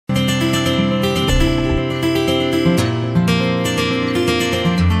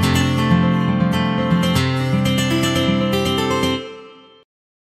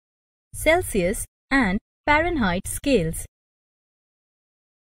Celsius and Fahrenheit scales.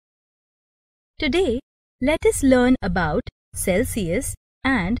 Today, let us learn about Celsius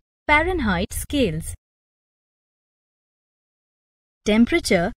and Fahrenheit scales.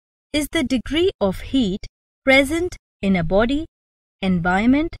 Temperature is the degree of heat present in a body,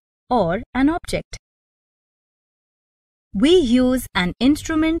 environment, or an object. We use an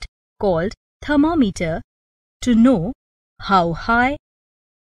instrument called thermometer to know how high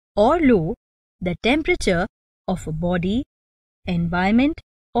or low the temperature of a body, environment,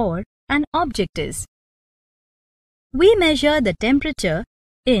 or an object is. We measure the temperature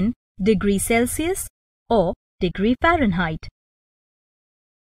in degrees Celsius or degree Fahrenheit.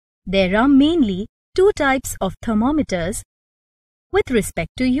 There are mainly two types of thermometers with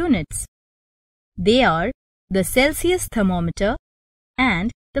respect to units. They are the Celsius thermometer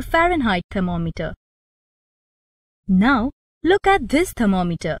and the Fahrenheit thermometer. Now look at this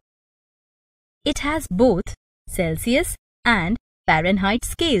thermometer. It has both Celsius and Fahrenheit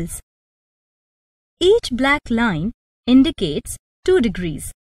scales. Each black line indicates 2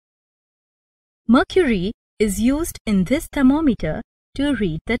 degrees. Mercury is used in this thermometer to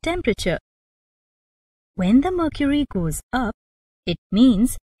read the temperature. When the mercury goes up, it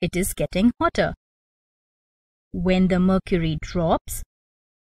means it is getting hotter. When the mercury drops,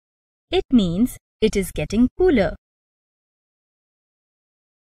 it means it is getting cooler.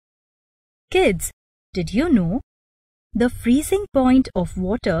 Kids, did you know the freezing point of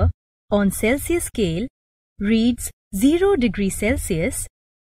water on Celsius scale reads 0 degrees Celsius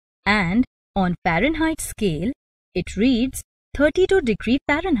and on Fahrenheit scale it reads 32 degrees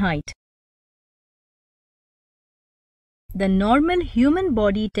Fahrenheit. The normal human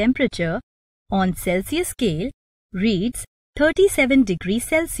body temperature on Celsius scale reads 37 degrees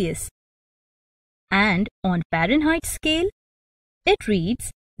Celsius and on Fahrenheit scale it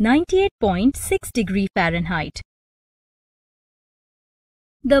reads 98.6 degrees Fahrenheit.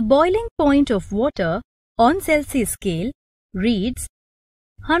 The boiling point of water on Celsius scale reads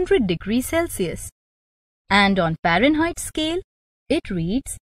 100 degrees Celsius and on Fahrenheit scale it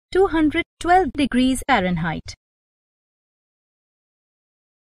reads 212 degrees Fahrenheit.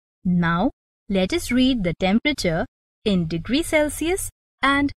 Now let us read the temperature in degrees Celsius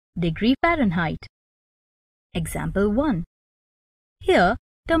and degree Fahrenheit. Example 1. Here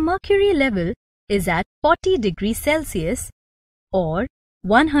the mercury level is at 40 degrees Celsius or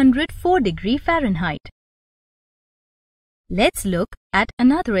 104 degrees Fahrenheit. Let's look at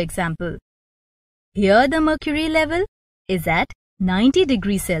another example. Here the mercury level is at 90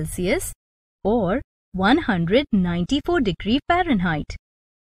 degrees Celsius or 194 degrees Fahrenheit.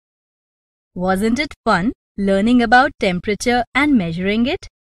 Wasn't it fun learning about temperature and measuring it?